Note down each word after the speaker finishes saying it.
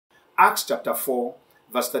Acts chapter 4,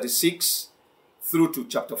 verse 36 through to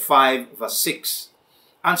chapter 5, verse 6.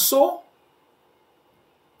 And so,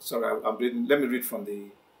 I'm reading, let me read from the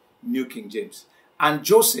New King James. And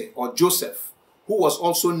Joseph, who was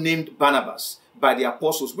also named Barnabas by the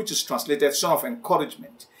apostles, which is translated son of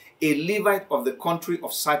encouragement, a Levite of the country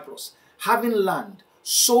of Cyprus, having land,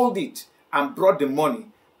 sold it and brought the money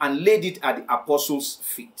and laid it at the apostles'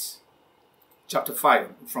 feet. Chapter 5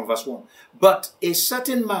 from verse 1. But a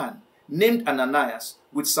certain man named Ananias,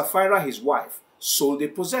 with Sapphira his wife, sold a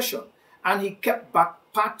possession, and he kept back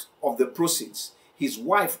part of the proceeds, his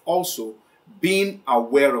wife also being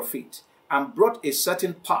aware of it, and brought a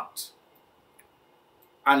certain part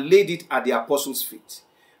and laid it at the apostles' feet.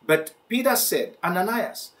 But Peter said,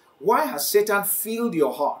 Ananias, why has Satan filled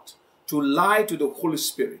your heart to lie to the Holy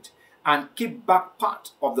Spirit and keep back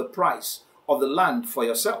part of the price of the land for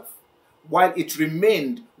yourself? While it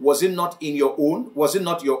remained, was it not in your own? Was it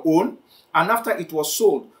not your own? And after it was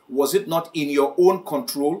sold, was it not in your own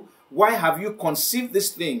control? Why have you conceived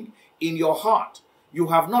this thing in your heart? You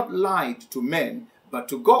have not lied to men, but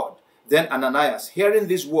to God. Then Ananias, hearing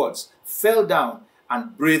these words, fell down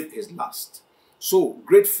and breathed his last. So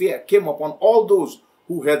great fear came upon all those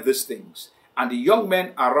who heard these things. And the young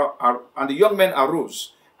men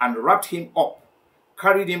arose and wrapped him up,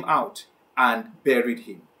 carried him out, and buried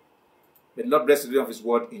him. May the Lord bless the reading of his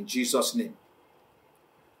word in Jesus' name.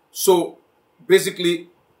 So basically,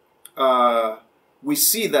 we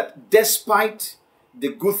see that despite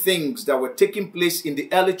the good things that were taking place in the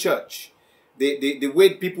early church, the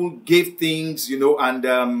way people gave things,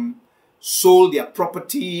 and sold their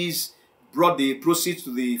properties, brought the proceeds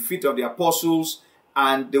to the feet of the apostles,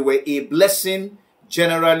 and they were a blessing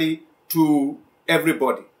generally to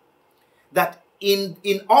everybody. That in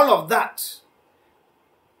all of that,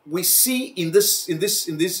 we see in this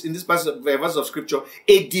verse of scripture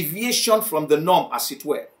a deviation from the norm, as it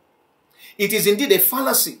were. It is indeed a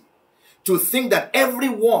fallacy to think that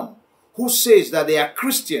everyone who says that they are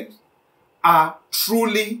Christians are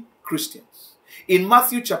truly Christians. In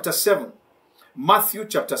Matthew chapter 7,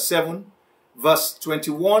 verse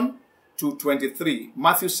 21 to 23,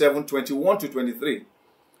 Matthew 7, 21 to 23,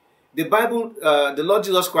 the Bible, the Lord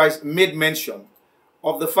Jesus Christ made mention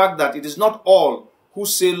of the fact that it is not all who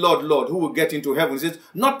say, Lord, Lord, who will get into heaven. He says,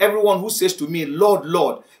 not everyone who says to me, Lord,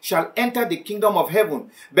 Lord, shall enter the kingdom of heaven,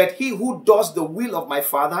 but he who does the will of my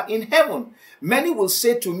Father in heaven. Many will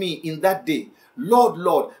say to me in that day, Lord,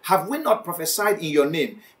 Lord, have we not prophesied in your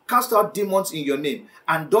name, cast out demons in your name,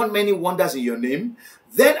 and done many wonders in your name?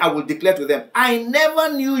 Then I will declare to them, I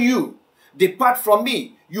never knew you. Depart from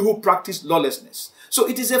me, you who practice lawlessness. So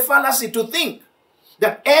it is a fallacy to think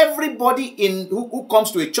that everybody who comes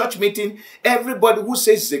to a church meeting, everybody who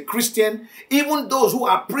says is a Christian, even those who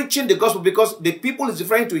are preaching the gospel, because the people is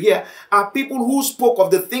referring to here are people who spoke of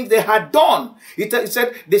the things they had done.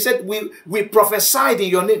 They said, we prophesied in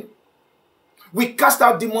your name. We cast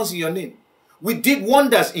out demons in your name. We did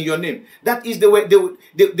wonders in your name. That is the way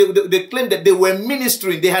they claimed that they were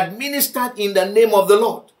ministering. They had ministered in the name of the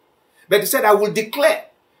Lord. But he said, I will declare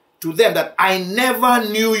to them that I never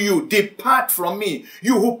knew you. Depart from me,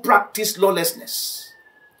 you who practice lawlessness.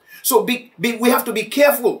 So we have to be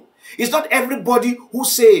careful. It's not everybody who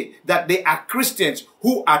say that they are Christians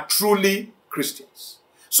who are truly Christians.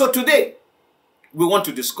 So today, we want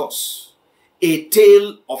to discuss a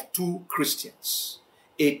tale of two Christians.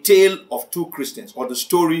 A tale of two Christians, or the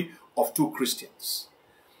story of two Christians.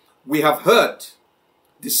 We have heard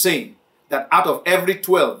the saying that out of every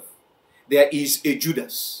 12, there is a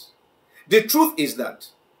Judas. The truth is that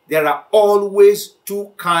there are always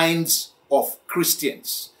two kinds of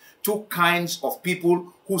Christians, two kinds of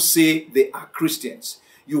people who say they are Christians.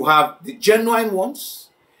 You have the genuine ones,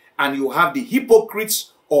 and you have the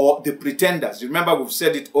hypocrites or the pretenders. Remember, we've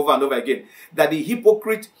said it over and over again, that the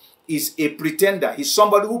hypocrite is a pretender. He's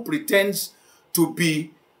somebody who pretends to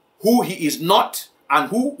be who he is not and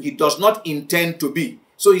who he does not intend to be.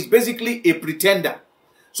 So he's basically a pretender.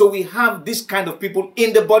 So we have this kind of people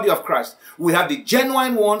in the body of Christ. We have the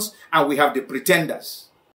genuine ones and we have the pretenders.